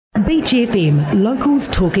Beach FM, locals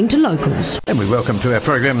talking to locals. And we welcome to our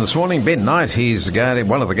program this morning Ben Knight. He's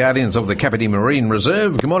one of the guardians of the Kapiti Marine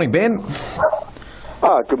Reserve. Good morning, Ben.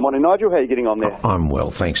 Good morning, Nigel. How are you getting on there? I'm well,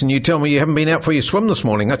 thanks. And you tell me you haven't been out for your swim this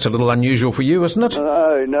morning. That's a little unusual for you, isn't it?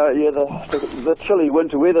 No, yeah, the chilly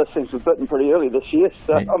winter weather seems to have bitten pretty early this year,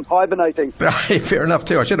 so I'm hibernating. Fair enough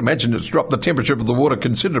too. I should imagine it's dropped the temperature of the water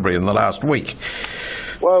considerably in the last week.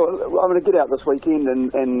 Well, I'm going to get out this weekend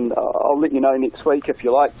and I'll let you know next week if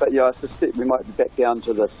you like, but yeah, I suspect we might be back down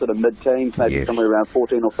to the sort of mid-teens, maybe somewhere around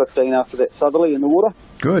 14 or 15 after that southerly in the water.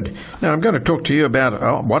 Good. Now, I'm going to talk to you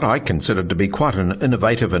about what I consider to be quite an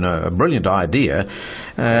innovative and a brilliant idea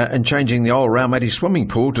in changing the old Raumati swimming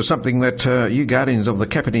pool to something that you guardians of the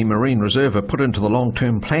Kapiti Marine Reserve have put into the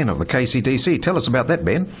long-term plan of the KCDC. Tell us about that,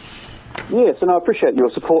 Ben. Yes, and I appreciate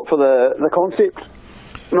your support for the concept,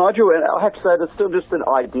 Nigel. And I have to say, it's still just an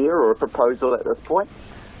idea or a proposal at this point,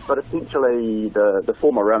 but essentially the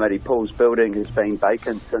former Raumati Pool's building has been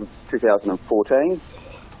vacant since 2014.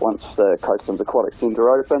 Once the Coastlands Aquatic Centre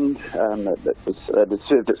opened, it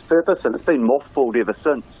served its purpose, and it's been mothballed ever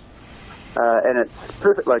since. And it's a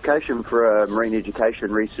perfect location for a marine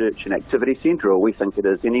education, research and activity centre, or we think it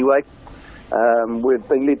is anyway. We've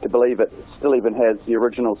been led to believe it still even has the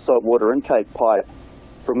original saltwater intake pipe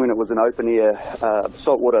from when it was an open-air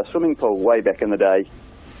saltwater swimming pool way back in the day.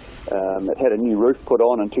 It had a new roof put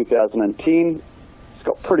on in 2010. It's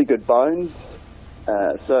got pretty good bones.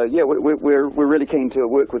 So yeah, we're really keen to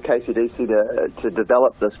work with KCDC to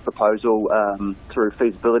develop this proposal through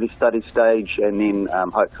feasibility study stage, and then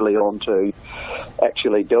hopefully on to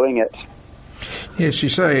actually doing it. Yes, you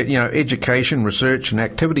say, education, research and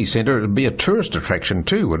activity centre, it would be a tourist attraction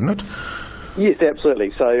too, wouldn't it? Yes,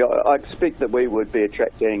 absolutely. So I expect that we would be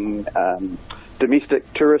attracting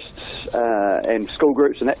domestic tourists and school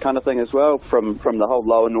groups and that kind of thing as well from the whole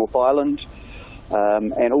lower North Island.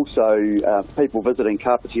 And also people visiting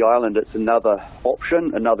Kapiti Island. It's another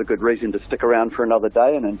option, another good reason to stick around for another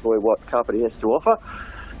day and enjoy what Kapiti has to offer.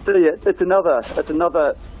 So yeah, it's another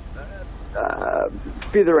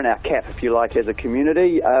feather in our cap, if you like, as a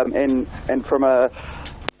community. And from a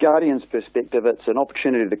Guardian's perspective, it's an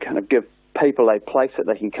opportunity to kind of give people a place that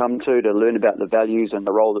they can come to learn about the values and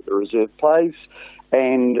the role that the reserve plays.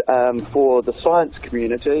 And for the science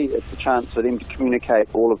community, it's a chance for them to communicate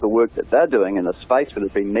all of the work that they're doing in the space, whether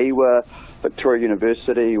it be NIWA, Victoria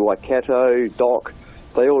University, Waikato, DOC.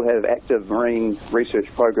 They all have active marine research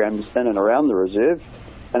programs in and around the reserve.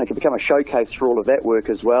 And it can become a showcase for all of that work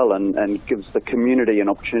as well, and gives the community an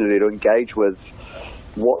opportunity to engage with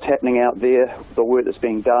what's happening out there, the work that's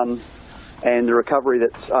being done, and the recovery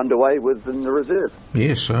that's underway within the reserve.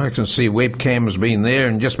 Yes, I can see webcams being there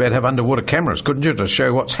and just about have underwater cameras, couldn't you, to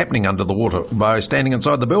show what's happening under the water by standing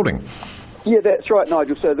inside the building? Yeah, that's right,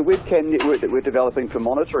 Nigel. So the webcam network that we're developing for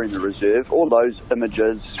monitoring the reserve, all those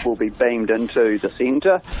images will be beamed into the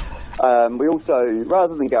centre. We also,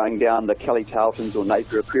 rather than going down the Kelly Tarleton's or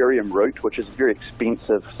Napier Aquarium route, which is a very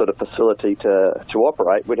expensive sort of facility to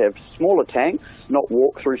operate, we'd have smaller tanks, not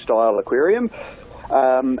walk-through style aquarium,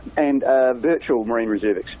 and a virtual marine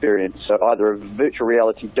reserve experience, so either a virtual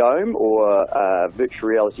reality dome or virtual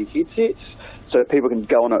reality headsets, so people can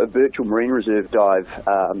go on a virtual marine reserve dive.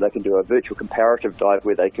 They can do a virtual comparative dive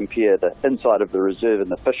where they compare the inside of the reserve and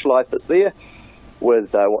the fish life that's there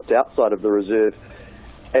with what's outside of the reserve.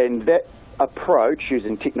 And that approach,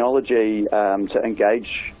 using technology to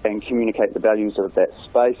engage and communicate the values of that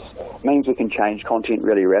space, means we can change content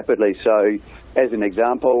really rapidly. So, as an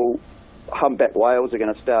example, humpback whales are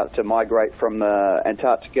going to start to migrate from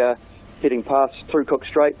Antarctica, heading through Cook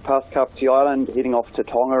Strait, past Kapiti Island, heading off to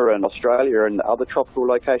Tonga and Australia and other tropical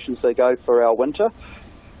locations they go for our winter.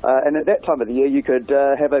 And at that time of the year, you could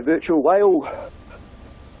have a virtual whale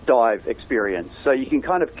dive experience. So you can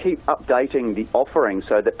kind of keep updating the offering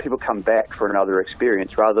so that people come back for another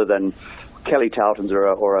experience rather than Kelly Tarleton's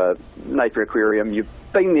or a Napier Aquarium. You've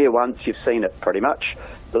been there once, you've seen it pretty much.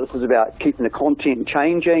 So this is about keeping the content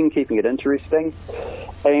changing, keeping it interesting.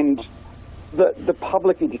 And the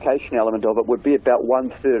public education element of it would be about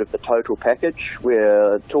 1/3 of the total package.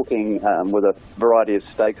 We're talking with a variety of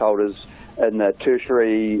stakeholders in the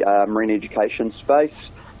tertiary marine education space.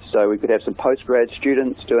 So we could have some postgrad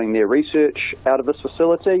students doing their research out of this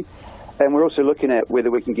facility. And we're also looking at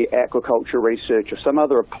whether we can get aquaculture research or some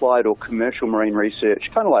other applied or commercial marine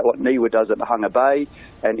research, kind of like what NIWA does at Mahunga Bay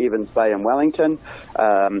and Evans Bay in Wellington,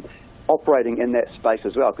 operating in that space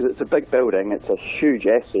as well, because it's a big building, it's a huge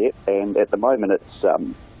asset, and at the moment it's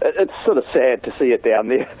sort of sad to see it down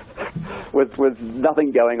there with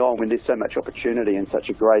nothing going on when there's so much opportunity and such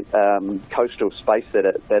a great coastal space that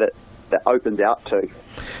it that opens out to.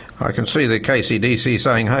 I can see the KCDC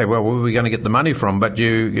saying, hey, well, where are we going to get the money from? But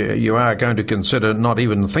you are going to consider not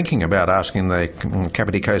even thinking about asking the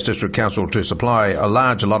Kapiti Coast District Council to supply a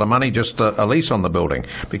lot of money, just a lease on the building,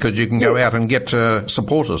 because you can go out and get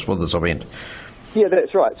supporters for this event. Yeah,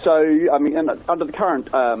 that's right. So, I mean, under the current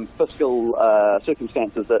fiscal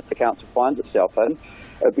circumstances that the council finds itself in,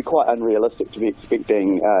 it would be quite unrealistic to be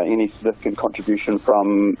expecting any significant contribution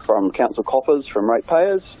from council coffers, from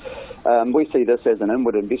ratepayers. We see this as an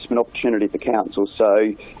inward investment opportunity for council.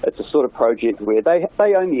 So it's a sort of project where they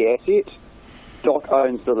own the asset, DOC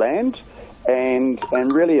owns the land, and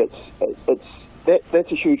really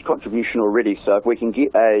that's a huge contribution already. So if we can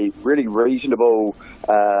get a really reasonable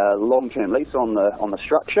long-term lease on the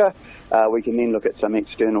structure, we can then look at some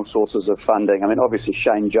external sources of funding. I mean, obviously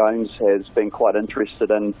Shane Jones has been quite interested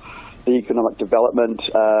in the economic development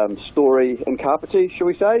story in Kapiti, shall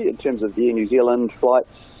we say, in terms of the Air New Zealand flights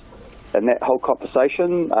and that whole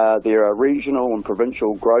conversation. There are regional and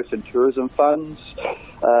provincial growth and tourism funds.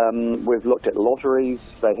 We've looked at lotteries.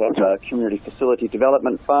 They have a community facility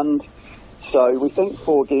development fund. So we think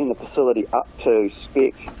for getting the facility up to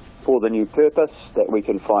spec for the new purpose, that we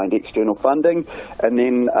can find external funding. And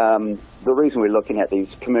then the reason we're looking at these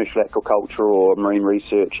commercial aquaculture or marine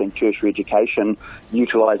research and tertiary education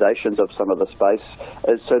utilisations of some of the space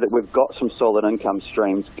is so that we've got some solid income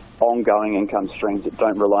streams, ongoing income streams that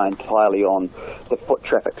don't rely entirely on the foot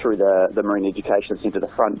traffic through the marine education centre, the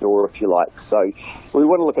front door, if you like. So we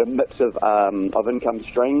want to look at a mix of income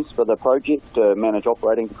streams for the project to manage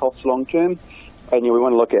operating costs long term. And we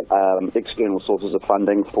want to look at external sources of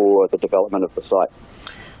funding for the development of the site.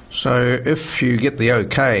 So if you get the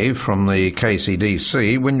okay from the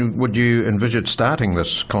KCDC, when would you envisage starting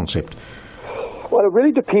this concept? Well, it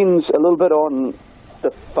really depends a little bit on the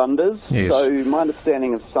funders. Yes. So my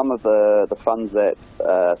understanding of some of the funds that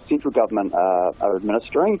central government are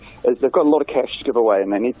administering is they've got a lot of cash to give away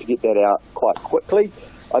and they need to get that out quite quickly.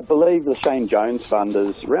 I believe the Shane Jones fund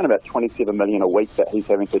is around about $27 million a week that he's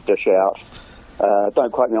having to dish out.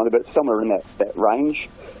 Don't quote me on it, but it's somewhere in that range.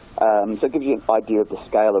 So it gives you an idea of the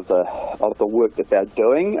scale of the work that they're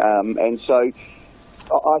doing. And so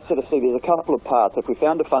I sort of see there's a couple of paths. If we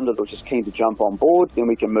found a funder that was just keen to jump on board, then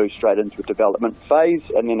we can move straight into a development phase,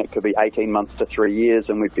 and then it could be 18 months to 3 years,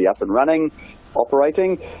 and we'd be up and running,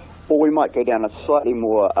 operating. Or we might go down a slightly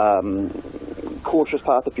more cautious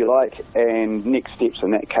path, if you like, and next steps in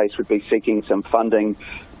that case would be seeking some funding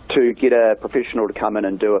to get a professional to come in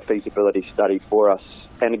and do a feasibility study for us.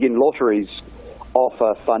 And again, lotteries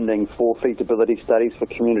offer funding for feasibility studies for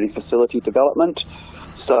community facility development.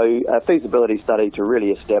 So a feasibility study to really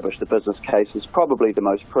establish the business case is probably the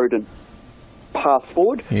most prudent path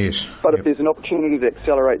forward. Yes. But if there's an opportunity to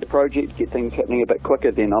accelerate the project, get things happening a bit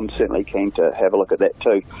quicker, then I'm certainly keen to have a look at that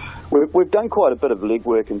too. We've done quite a bit of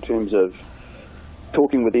legwork in terms of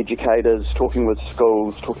talking with educators, talking with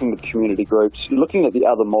schools, talking with community groups, looking at the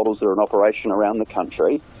other models that are in operation around the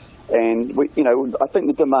country. And I think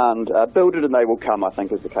the demand, build it and they will come, I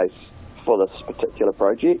think is the case for this particular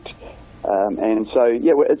project. And so,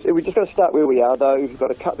 we just got to start where we are though. We've got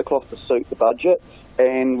to cut the cloth to suit the budget,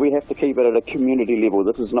 and we have to keep it at a community level.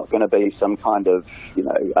 This is not going to be some kind of,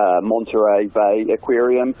 Monterey Bay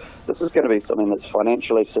aquarium. This is going to be something that's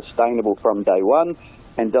financially sustainable from day one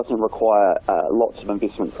and doesn't require lots of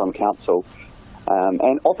investment from council,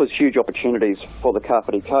 and offers huge opportunities for the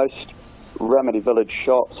Kapiti Coast, Raumati Village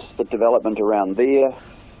shops, the development around there,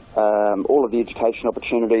 all of the education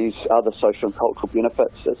opportunities, other social and cultural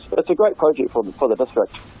benefits. It's a great project for the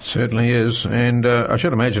district. Certainly is, and I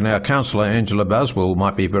should imagine our councillor Angela Buswell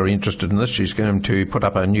might be very interested in this. She's going to put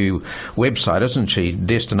up a new website, isn't she?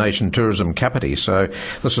 Destination Tourism Kapiti. So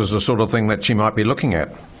this is the sort of thing that she might be looking at.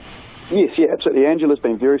 Yes, absolutely. Angela's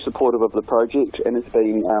been very supportive of the project and has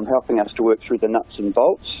been helping us to work through the nuts and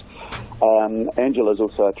bolts. Angela's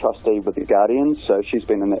also a trustee with the Guardians, so she's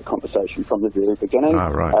been in that conversation from the very beginning. Oh,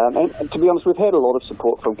 right. And to be honest, we've had a lot of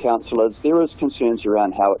support from councillors. There is concerns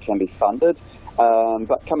around how it can be funded,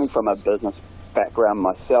 but coming from a business background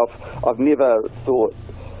myself, I've never thought,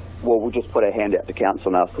 well, we'll just put our hand out to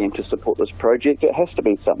council and ask them to support this project. It has to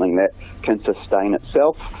be something that can sustain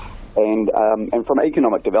itself. And from an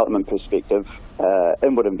economic development perspective,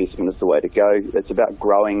 inward investment is the way to go. It's about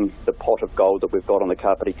growing the pot of gold that we've got on the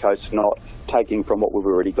Kapiti Coast, not taking from what we've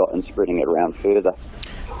already got and spreading it around further.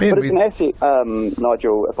 But it's an asset,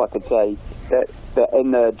 Nigel, if I could say, that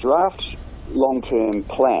in the draft long-term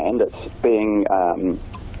plan that's being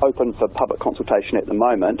open for public consultation at the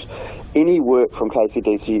moment, any work from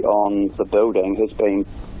KCDC on the building has been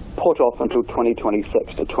put off until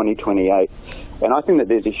 2026 to 2028. And I think that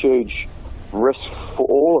there's a huge risk for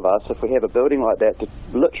all of us if we have a building like that to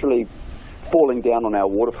literally falling down on our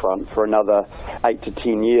waterfront for another 8 to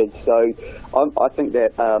 10 years. So I think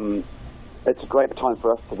that it's a great time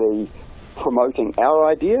for us to be promoting our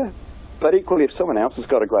idea, but equally if someone else has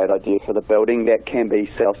got a great idea for the building that can be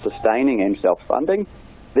self-sustaining and self-funding,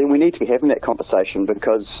 then we need to be having that conversation,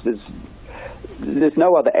 because there's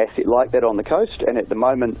no other asset like that on the coast, and at the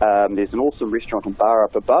moment there's an awesome restaurant and bar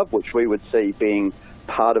up above which we would see being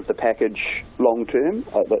part of the package long term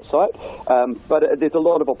at that site, but there's a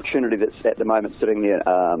lot of opportunity that's at the moment sitting there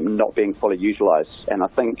not being fully utilised, and I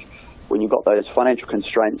think when you've got those financial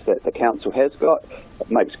constraints that the council has got, it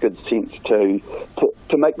makes good sense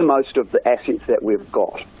to make the most of the assets that we've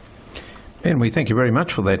got. Ben, we thank you very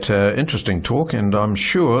much for that interesting talk, and I'm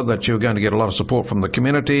sure that you're going to get a lot of support from the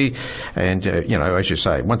community, and as you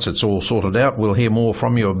say, once it's all sorted out, we'll hear more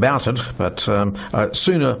from you about it, but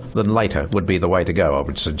sooner than later would be the way to go, I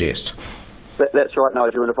would suggest. That's right,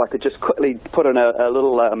 Nigel, and if I could just quickly put in a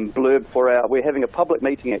little blurb we're having a public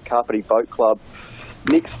meeting at Kapiti Boat Club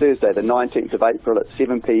next Thursday, the 19th of April at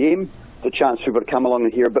 7 p.m. The chance for people to come along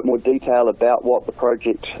and hear a bit more detail about what the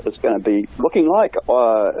project is going to be looking like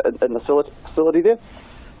in the facility there,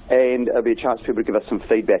 and there'll be a chance for people to give us some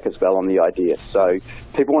feedback as well on the idea. So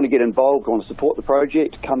if people want to get involved, want to support the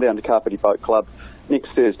project, come down to Kapiti Boat Club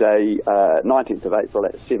next Thursday, 19th of April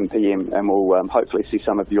at 7 p.m, and we'll hopefully see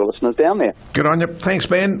some of your listeners down there. Good on you. Thanks,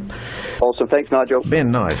 Ben. Awesome. Thanks, Nigel.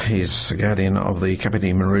 Ben Knight, he's the guardian of the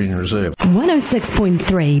Kapiti Marine Reserve.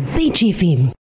 106.3 Beach FM.